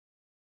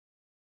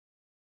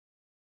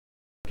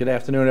Good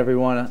afternoon,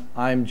 everyone.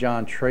 I'm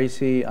John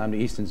Tracy. I'm the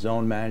Eastern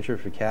Zone Manager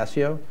for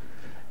Casio,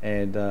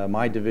 and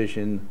my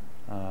division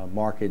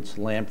markets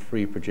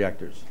Lampfree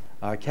projectors.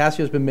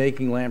 Casio's been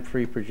making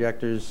Lampfree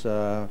projectors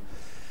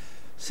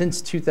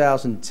since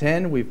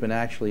 2010. We've been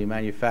actually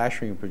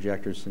manufacturing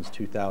projectors since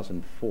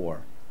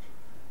 2004.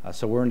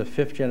 So we're in the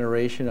 5th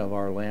generation of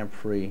our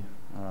Lampfree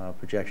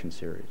projection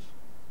series.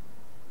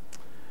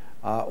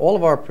 All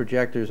of our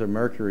projectors are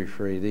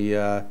Mercury-Free.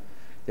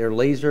 They're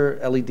laser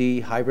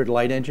LED hybrid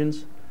light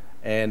engines,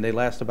 and they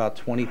last about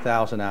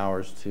 20,000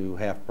 hours to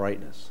half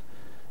brightness.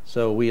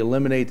 So we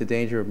eliminate the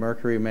danger of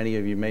mercury. Many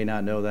of you may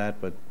not know that,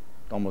 but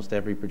almost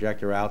every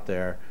projector out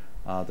there,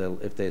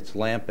 if it's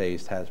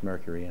lamp-based, has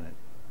mercury in it,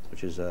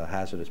 which is a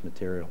hazardous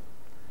material.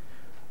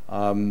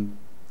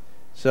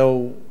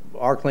 So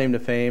our claim to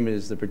fame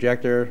is the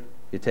projector,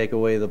 you take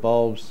away the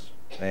bulbs,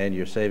 and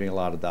you're saving a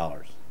lot of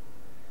dollars.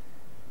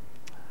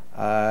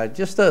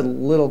 Just a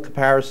little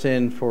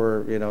comparison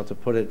for, to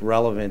put it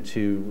relevant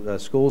to a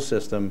school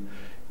system.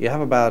 You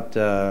have about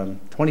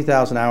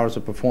 20,000 hours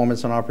of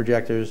performance on our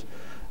projectors.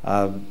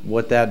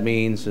 What that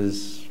means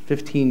is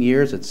 15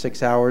 years at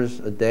 6 hours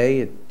a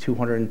day at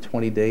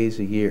 220 days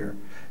a year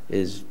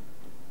is,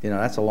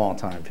 that's a long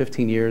time.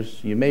 15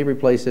 years. You may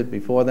replace it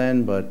before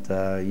then, but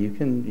you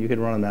can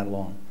run them that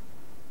long.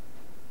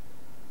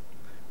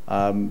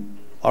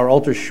 Our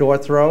ultra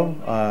short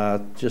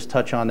throw, just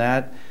touch on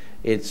that.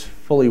 It's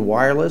fully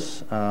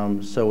wireless,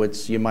 so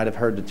you might have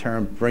heard the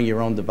term bring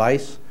your own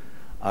device.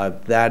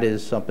 That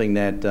is something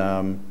that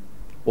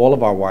all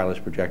of our wireless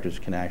projectors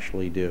can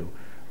actually do.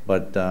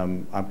 But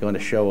I'm going to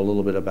show a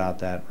little bit about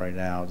that right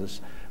now.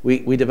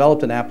 We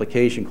developed an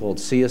application called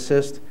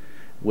C-Assist,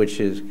 which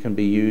can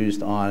be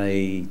used on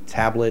a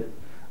tablet,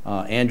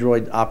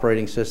 Android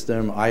operating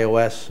system,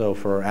 iOS, so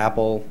for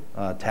Apple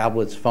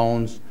tablets,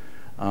 phones,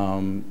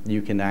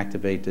 you can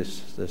activate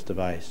this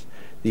device.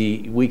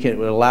 It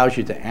allows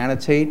you to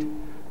annotate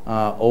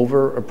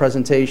over a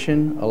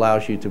presentation,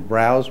 allows you to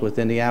browse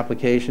within the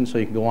application so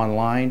you can go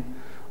online,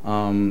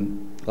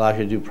 allows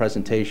you to do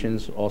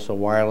presentations also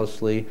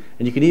wirelessly,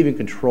 and you can even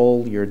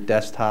control your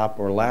desktop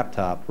or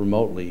laptop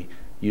remotely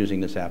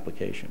using this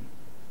application.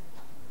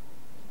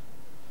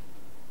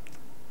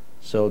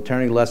 So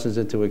turning lessons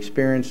into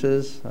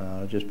experiences,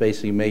 just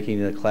basically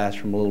making the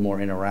classroom a little more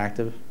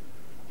interactive.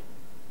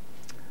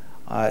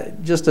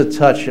 Just a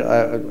touch,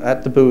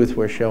 at the booth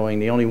we're showing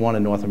the only one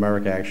in North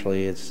America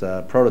actually. It's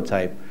a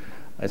prototype.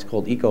 It's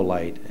called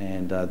EcoLight,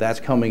 and that's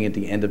coming at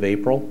the end of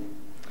April,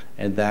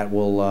 and that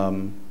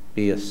will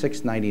be a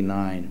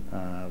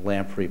 $699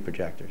 Lampfree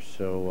projector.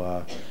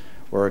 So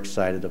we're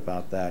excited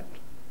about that.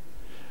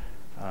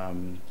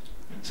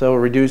 So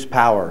reduced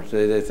power.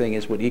 So the thing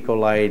is with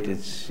EcoLight,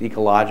 it's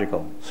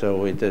ecological.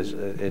 So it does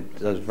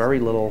very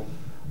little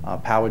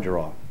power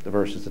draw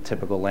versus the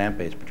typical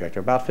lamp-based projector,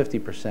 about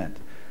 50%.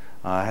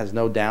 Has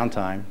no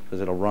downtime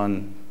because it'll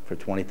run for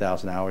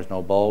 20,000 hours,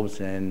 no bulbs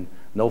and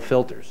no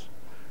filters.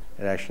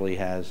 It actually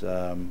has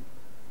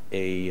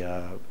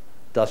a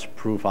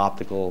dust-proof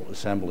optical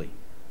assembly.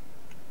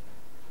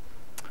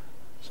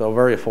 So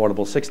very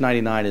affordable.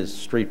 $699 is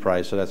street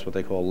price, so that's what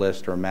they call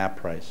list or map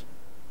price.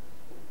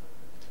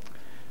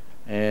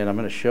 And I'm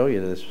going to show you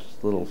this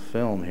little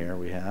film here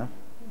we have.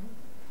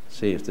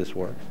 See if this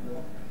works.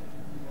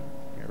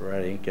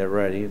 Get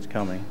ready, it's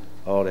coming.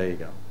 Oh, there you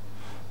go.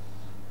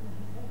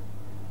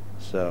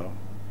 So,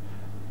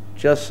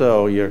 just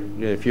so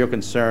if you're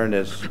concerned,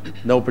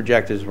 no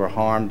projectors were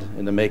harmed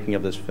in the making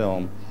of this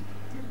film.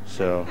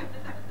 So,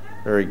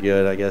 very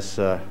good. I guess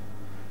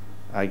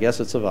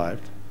it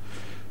survived.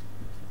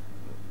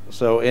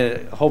 So,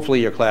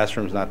 hopefully your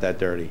classroom's not that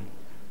dirty.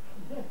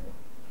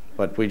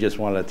 But we just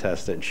wanted to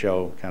test it and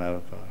show kind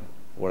of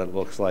what it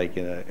looks like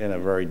in a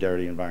very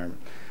dirty environment.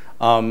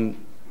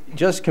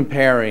 Just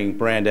comparing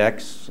brand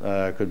X,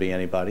 could be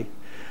anybody.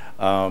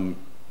 A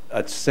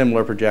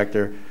similar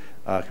projector.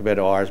 Compared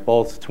to ours,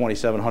 both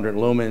 2,700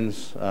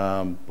 lumens,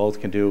 both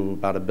can do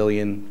about 1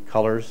 billion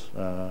colors.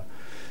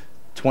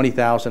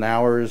 20,000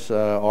 hours,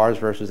 ours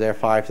versus their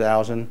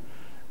 5,000.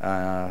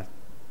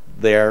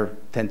 Their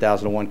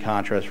 10,000 to 1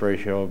 contrast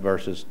ratio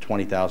versus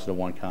 20,000 to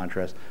 1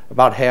 contrast.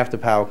 About half the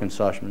power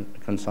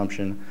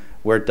consumption.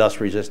 We're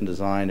dust-resistant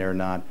design, they're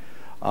not,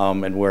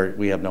 and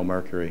we have no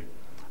mercury.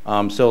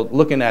 So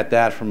looking at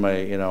that from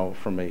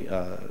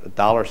a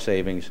dollar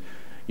savings,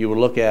 you would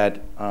look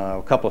at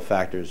a couple of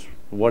factors.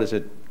 What does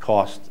it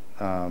cost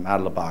out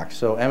of the box?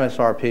 So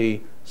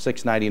MSRP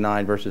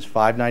 $699 versus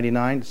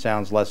 $599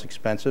 sounds less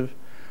expensive,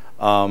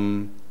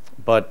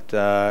 but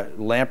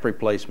lamp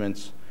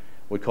replacements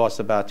would cost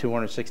about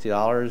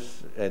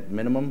 $260 at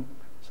minimum.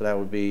 So that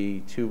would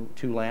be two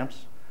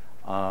lamps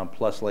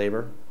plus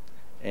labor,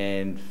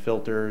 and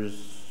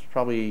filters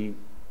probably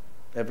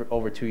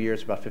over 2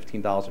 years about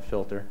 $15 a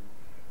filter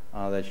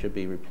that should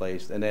be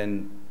replaced, and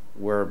then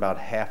we're about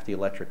half the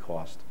electric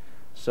cost.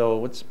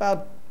 So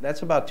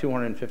that's about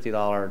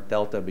 $250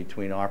 delta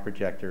between our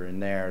projector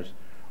and theirs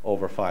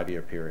over a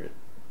 5-year period.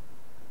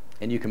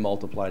 And you can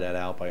multiply that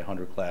out by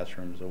 100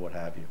 classrooms or what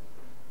have you.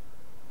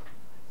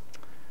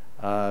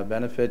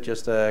 Benefit,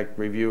 just to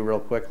review real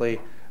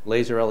quickly,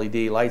 laser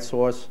LED light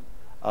source,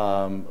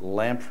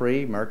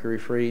 Lampfree,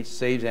 Mercury-Free,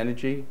 saves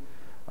energy,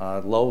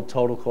 low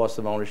total cost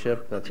of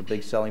ownership. That's a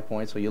big selling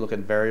point. So you look at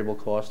variable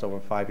cost over a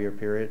 5-year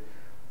period,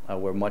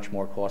 we're much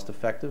more cost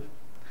effective.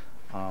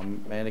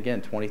 And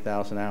again,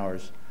 20,000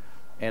 hours.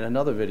 And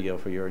another video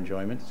for your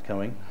enjoyment is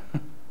coming.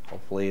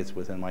 Hopefully it's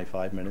within my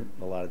 5-minute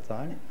allotted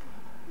time.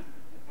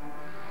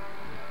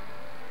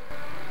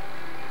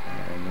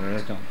 And there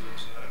it comes.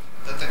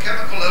 That the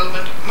chemical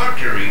element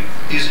mercury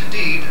is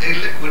indeed a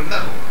liquid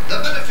metal.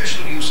 The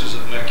beneficial uses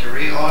of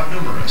mercury are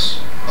numerous,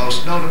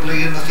 most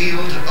notably in the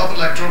field of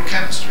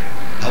electrochemistry.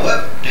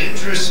 However,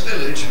 dangerous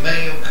spillage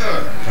may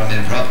occur from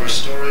improper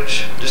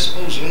storage,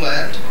 disposal,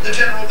 and the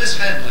general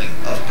mishandling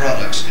of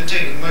products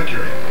containing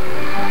mercury.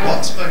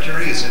 Once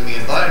mercury is in the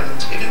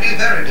environment, it can be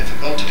very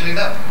difficult to clean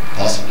up,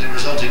 possibly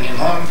resulting in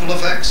harmful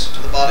effects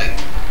to the body.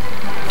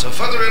 To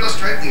further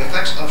illustrate the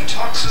effects of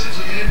toxins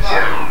in the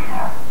environment,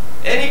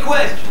 any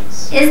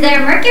questions? Is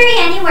there mercury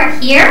anywhere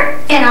here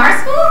in our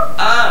school?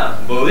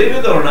 Believe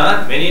it or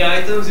not, many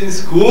items in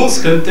schools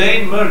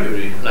contain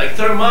mercury, like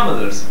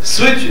thermometers,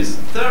 switches,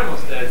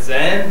 thermostats,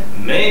 and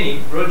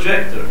many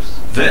projectors.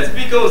 That's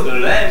because the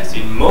lamps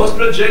in most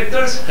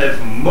projectors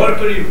have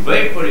mercury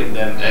vapor in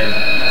them, and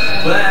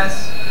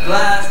class,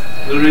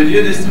 we'll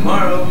review this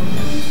tomorrow.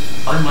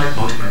 Unlike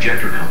most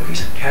projector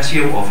companies,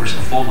 Casio offers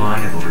a full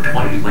line of over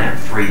 20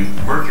 lamp-free,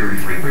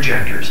 mercury-free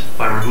projectors.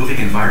 By removing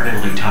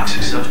environmentally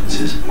toxic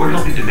substances, we're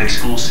helping to make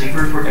schools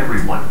safer for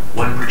everyone,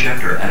 one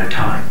projector at a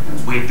time.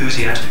 We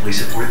enthusiastically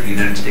support the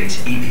United States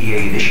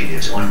EPA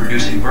initiatives on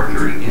reducing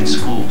mercury in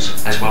schools,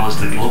 as well as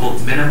the global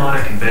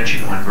Minamata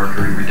Convention on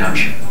Mercury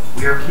Reduction.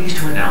 We are pleased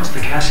to announce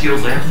the Casio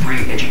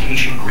Lampfree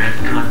Education Grant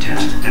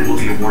Contest and will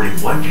be awarding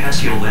one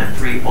Casio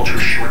Lampfree Ultra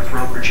Short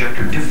Throw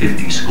projector to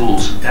 50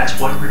 schools. That's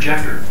one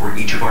projector for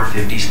each of our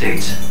 50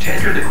 states. To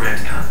enter the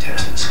grant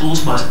contest,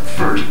 schools must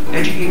first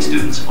educate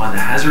students on the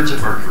hazards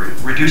of mercury,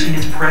 reducing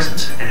its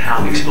presence, and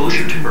how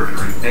exposure to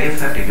mercury may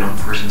affect a young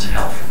person's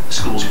health.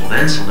 Schools will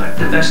then select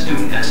the best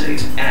student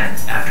essays and,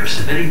 after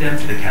submitting them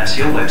to the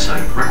Casio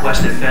website,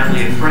 request that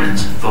family and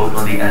friends vote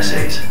on the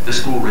essays. The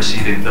school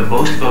receiving the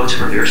most votes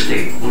for their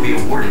state will be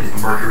awarded a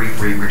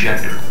mercury-free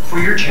projector. For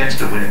your chance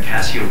to win a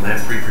Casio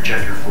Lampfree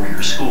projector for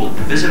your school,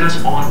 visit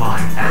us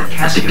online at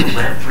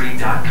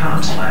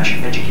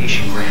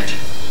CasioLampfree.com/educationgrant.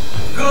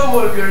 Go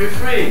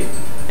mercury-free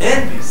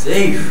and be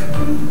safe.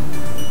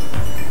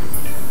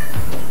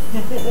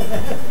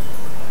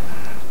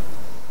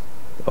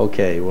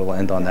 Okay, we'll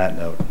end on that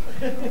note.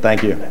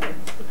 Thank you.